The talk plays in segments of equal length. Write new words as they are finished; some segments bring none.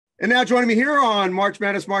And now joining me here on March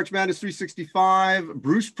Madness 365,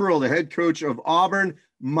 Bruce Pearl, the head coach of Auburn.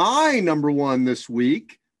 My number one this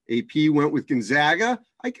week. AP went with Gonzaga.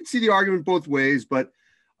 I can see the argument both ways, but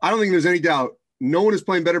I don't think there's any doubt. No one is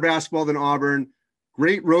playing better basketball than Auburn.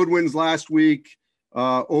 Great road wins last week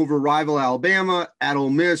over rival Alabama, at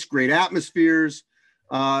Ole Miss, great atmospheres.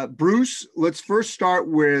 Bruce, let's first start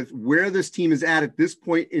with where this team is at this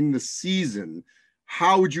point in the season.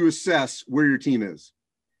 How would you assess where your team is?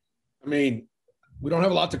 I mean, we don't have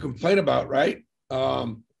a lot to complain about, right?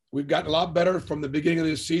 We've gotten a lot better from the beginning of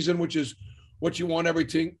this season, which is what you want every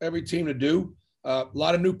team to do. A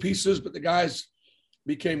lot of new pieces, but the guys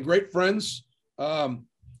became great friends,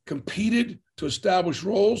 competed to establish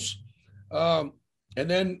roles, and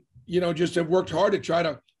then, just have worked hard to try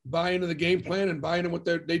to buy into the game plan and buy into what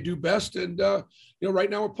they do best. And, right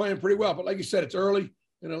now we're playing pretty well. But like you said, it's early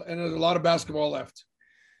and there's a lot of basketball left.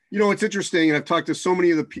 It's interesting, and I've talked to so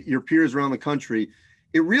many of your peers around the country.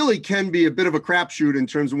 It really can be a bit of a crapshoot in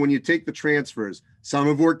terms of when you take the transfers. Some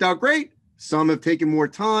have worked out great. Some have taken more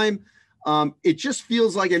time. It just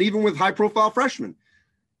feels like, and even with high-profile freshmen,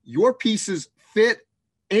 your pieces fit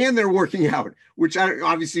and they're working out, which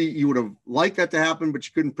obviously you would have liked that to happen, but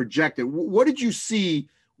you couldn't project it. What did you see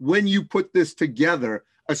when you put this together,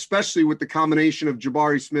 especially with the combination of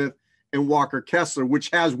Jabari Smith and Walker Kessler, which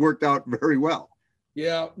has worked out very well?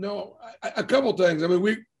 Yeah, no, a couple of things. I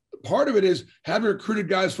mean, part of it is having recruited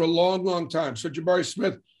guys for a long, long time. So Jabari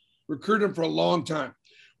Smith recruited him for a long time.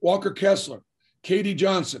 Walker Kessler, KD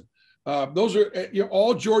Johnson. Those are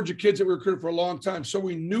all Georgia kids that we recruited for a long time. So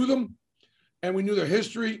we knew them, and we knew their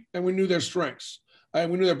history, and we knew their strengths, and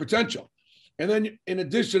we knew their potential. And then in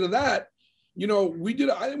addition to that, I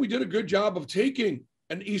think we did a good job of taking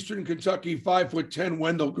an Eastern Kentucky 5'10"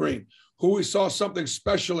 Wendell Green, who we saw something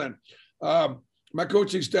special in. My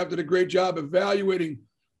coaching staff did a great job evaluating,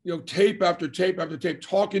 tape after tape after tape,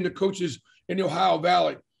 talking to coaches in the Ohio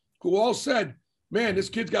Valley who all said, man, this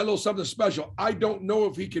kid's got a little something special. I don't know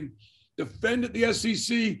if he can defend at the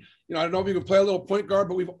SEC. I don't know if he can play a little point guard,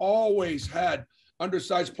 but we've always had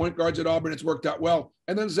undersized point guards at Auburn. It's worked out well.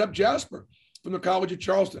 And then Zep Jasper from the College of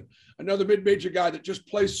Charleston, another mid-major guy that just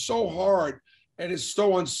plays so hard and is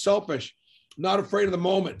so unselfish, not afraid of the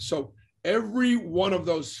moment. So every one of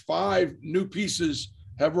those 5 new pieces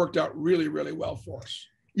have worked out really, really well for us.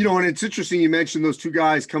 And it's interesting you mentioned those 2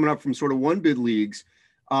 guys coming up from sort of one bid leagues.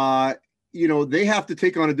 They have to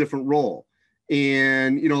take on a different role.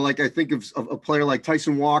 And, like I think of a player like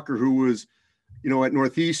Tyson Walker, who was, at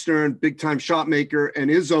Northeastern, big time shot maker,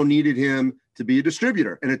 and Izzo needed him to be a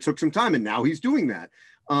distributor. And it took some time, and now he's doing that.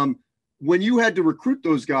 When you had to recruit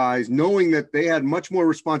those guys, knowing that they had much more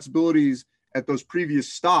responsibilities at those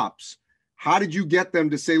previous stops, how did you get them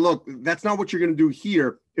to say, look, that's not what you're going to do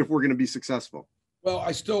here if we're going to be successful? Well,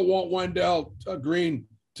 I still want Wendell Green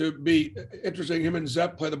to be interesting. Him and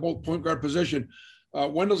Zep play the both point guard position.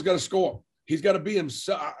 Wendell's got to score. He's got to be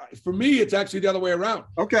himself. For me, it's actually the other way around.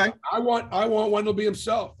 Okay. I want Wendell to be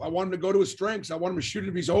himself. I want him to go to his strengths. I want him to shoot it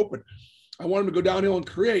if he's open. I want him to go downhill and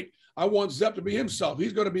create. I want Zep to be himself.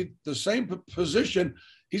 He's going to be the same position.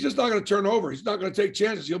 He's just not going to turn over. He's not going to take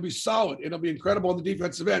chances. He'll be solid, and he'll be incredible on the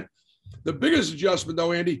defensive end. The biggest adjustment,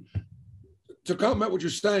 though, Andy, to complement what you're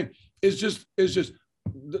saying, is just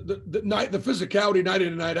the physicality night in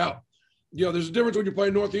and night out. There's a difference when you're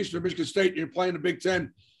playing Northeastern or Michigan State and you're playing the Big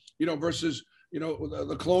Ten, versus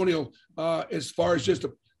the Colonial. As far as just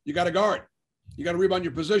you got to guard, you got to rebound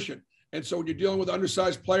your position, and so when you're dealing with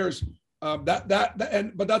undersized players, but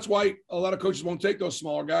that's why a lot of coaches won't take those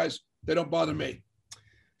smaller guys. They don't bother me.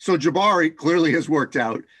 So Jabari clearly has worked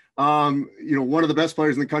out. One of the best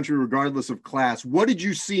players in the country, regardless of class. What did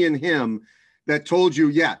you see in him that told you,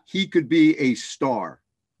 yeah, he could be a star?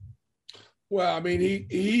 Well, I mean,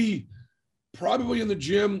 he probably in the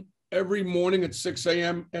gym every morning at 6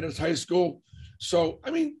 a.m. at his high school. So,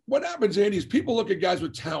 I mean, what happens, Andy, is people look at guys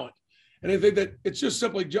with talent and they think that it's just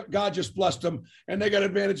simply God just blessed them and they got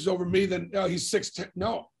advantages over me. Then he's 6'10".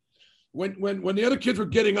 No, when the other kids were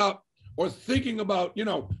getting up or thinking about,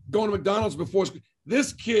 going to McDonald's before,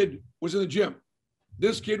 this kid was in the gym.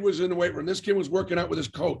 This kid was in the weight room. This kid was working out with his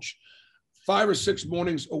coach 5 or 6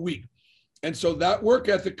 mornings a week. And so that work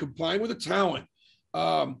ethic combined with the talent.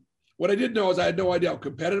 What I didn't know is I had no idea how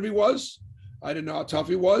competitive he was. I didn't know how tough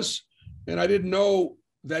he was. And I didn't know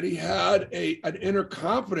that he had an inner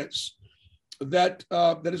confidence that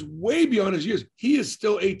is way beyond his years. He is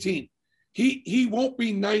still 18. He won't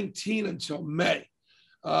be 19 until May.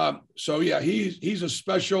 So yeah, he's as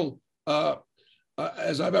special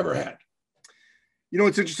as I've ever had.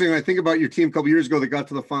 It's interesting. I think about your team a couple of years ago that got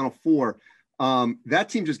to the Final Four. That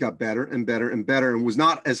team just got better and better and better and was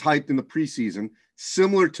not as hyped in the preseason,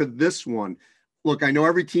 similar to this one. Look, I know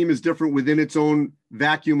every team is different within its own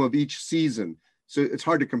vacuum of each season, so it's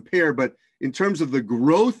hard to compare. But in terms of the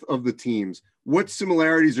growth of the teams, what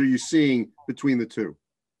similarities are you seeing between the two?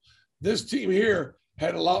 This team here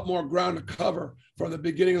had a lot more ground to cover from the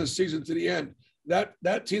beginning of the season to the end.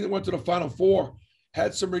 That team that went to the Final Four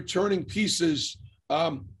had some returning pieces,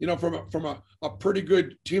 from a pretty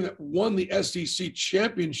good team that won the SEC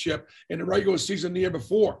championship in the regular season the year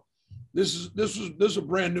before. This is a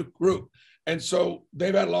brand new group. And so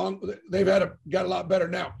got a lot better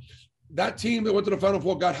now. That team that went to the Final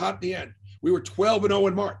Four got hot in the end. We were 12-0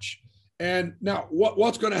 in March. And now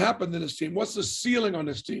what's going to happen to this team? What's the ceiling on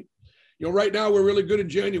this team? Right now we're really good in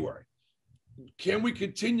January. Can we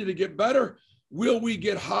continue to get better? Will we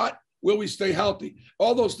get hot? Will we stay healthy?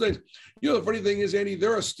 All those things. The funny thing is, Andy,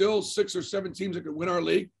 there are still 6 or 7 teams that could win our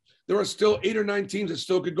league. There are still 8 or 9 teams that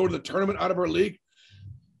still could go to the tournament out of our league.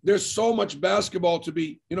 There's so much basketball to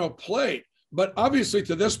be, played. But obviously,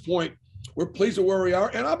 to this point, we're pleased with where we are.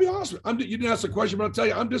 And I'll be honest with you, you didn't ask the question, but I'll tell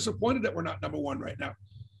you, I'm disappointed that we're not number 1 right now.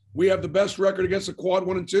 We have the best record against the quad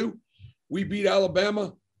 1 and 2. We beat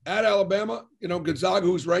Alabama at Alabama. Gonzaga,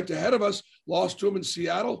 who's ranked ahead of us, lost to them in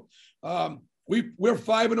Seattle. We're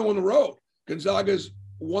 5-0 on the road. Gonzaga's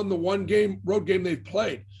won the one road game they've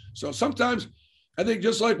played. So sometimes I think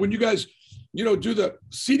just like when you guys, do the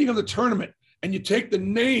seeding of the tournament and you take the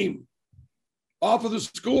name off of the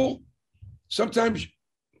school, sometimes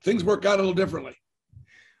things work out a little differently.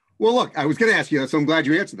 Well, look, I was going to ask you that, so I'm glad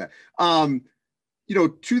you answered that.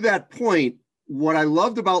 To that point, what I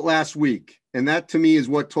loved about last week, and that to me is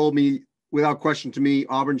what told me, without question to me,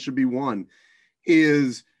 Auburn should be 1,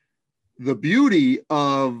 is the beauty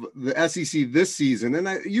of the SEC this season. And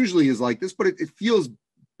it usually is like this, but it feels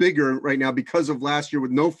bigger right now because of last year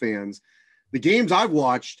with no fans. The games I've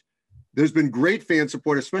watched, there's been great fan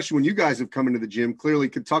support, especially when you guys have come into the gym. Clearly,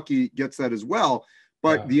 Kentucky gets that as well.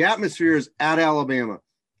 But The atmospheres at Alabama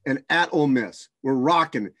and at Ole Miss were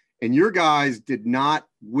rocking, and your guys did not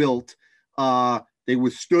wilt. They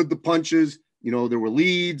withstood the punches. There were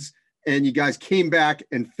leads, and you guys came back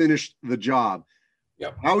and finished the job.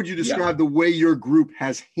 Yep. How would you describe the way your group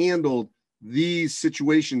has handled these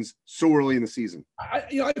situations so early in the season?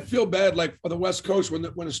 I feel bad, like for the West Coast, when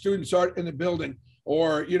the students aren't in the building,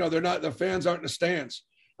 or the fans aren't in the stands.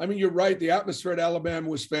 I mean, you're right. The atmosphere at Alabama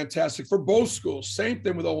was fantastic for both schools. Same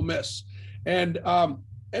thing with Ole Miss, and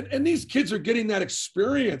these kids are getting that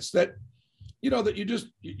experience that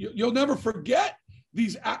you'll never forget.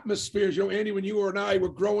 These atmospheres, Andy, when you and I were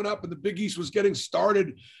growing up and the Big East was getting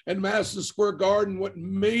started and Madison Square Garden, what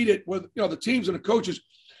made it with, the teams and the coaches,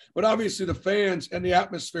 but obviously the fans and the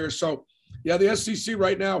atmosphere. So the SEC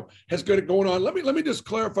right now has got it going on. Let me just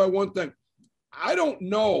clarify one thing. I don't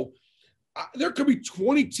know. There could be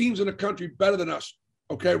 20 teams in the country better than us.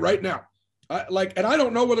 Okay. Right now. And I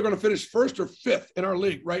don't know whether they're going to finish 1st or 5th in our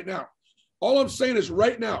league right now. All I'm saying is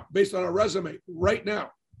right now, based on our resume right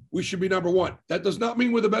now, we should be number 1. That does not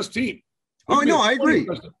mean we're the best team. No, I agree.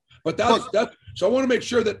 But that's so I want to make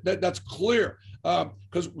sure that's clear,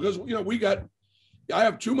 because I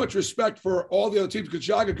have too much respect for all the other teams.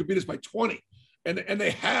 Gonzaga could beat us by 20, and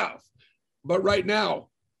they have. But right now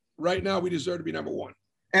we deserve to be number 1.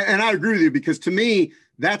 And I agree with you, because to me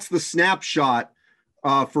that's the snapshot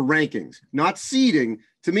for rankings, not seeding.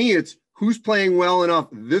 To me, it's who's playing well enough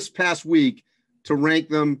this past week to rank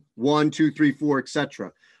them 1, 2, 3, 4,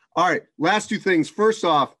 etc. All right, last 2 things. First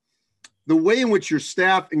off, the way in which your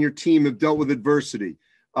staff and your team have dealt with adversity.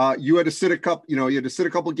 You had to sit a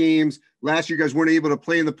couple games. Last year, you guys weren't able to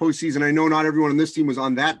play in the postseason. I know not everyone on this team was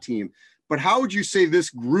on that team, but how would you say this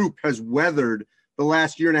group has weathered the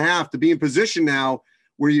last year and a half to be in position now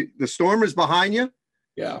where the storm is behind you?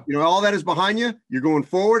 Yeah. All that is behind you. You're going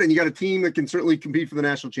forward, and you got a team that can certainly compete for the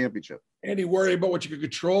national championship. Andy, worry about what you can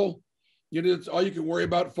control. It's all you can worry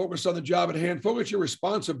about. Focus on the job at hand. Focus your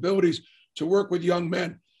responsibilities to work with young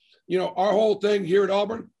men. Our whole thing here at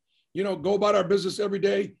Auburn, go about our business every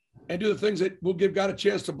day and do the things that will give God a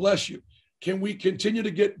chance to bless you. Can we continue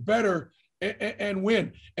to get better and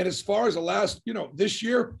win? And as far as the last, this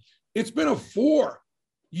year, it's been a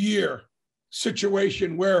 4-year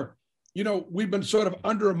situation where, we've been sort of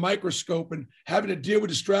under a microscope and having to deal with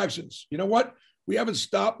distractions. You know what? We haven't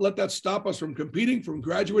let that stop us from competing, from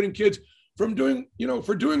graduating kids, from doing,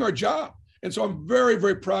 for doing our job. And so I'm very,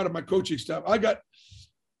 very proud of my coaching staff.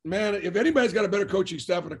 If anybody's got a better coaching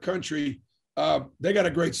staff in the country, they got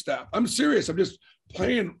a great staff. I'm serious. I'm just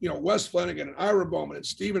playing, Wes Flanagan and Ira Bowman and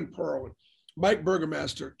Stephen Pearl and Mike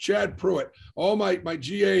Burgermaster, Chad Pruitt, all my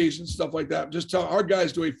GAs and stuff like that. Just tell our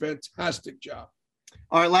guys do a fantastic job.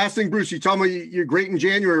 All right, last thing, Bruce, you told me you're great in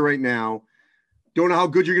January right now. Don't know how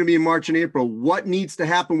good you're going to be in March and April. What needs to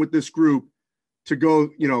happen with this group to go,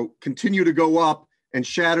 continue to go up and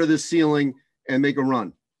shatter this ceiling and make a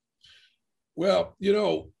run? Well, there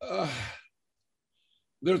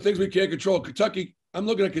are things we can't control. Kentucky, I'm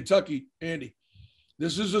looking at Kentucky, Andy.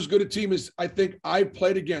 This is as good a team as I think I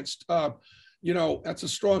played against. That's a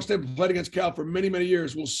strong statement. Played against Cal for many, many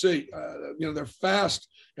years. We'll see. They're fast,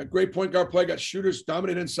 got great point guard play, got shooters,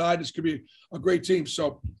 dominate inside. This could be a great team.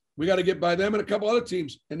 So we got to get by them and a couple other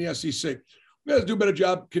teams in the SEC. We got to do a better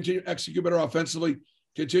job, continue to execute better offensively,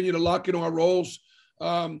 continue to lock into our roles,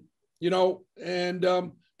 and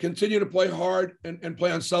continue to play hard and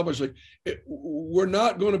play unselfishly. We're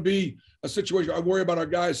not going to be a situation. I worry about our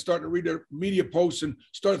guys starting to read their media posts and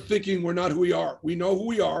start thinking we're not who we are. We know who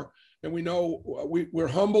we are, and we know we're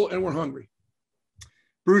humble and we're hungry.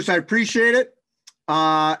 Bruce, I appreciate it.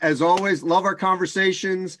 As always, love our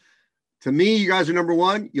conversations. To me, you guys are number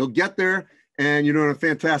one. You'll get there, and you're doing a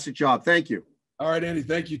fantastic job. Thank you. All right, Andy.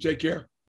 Thank you. Take care.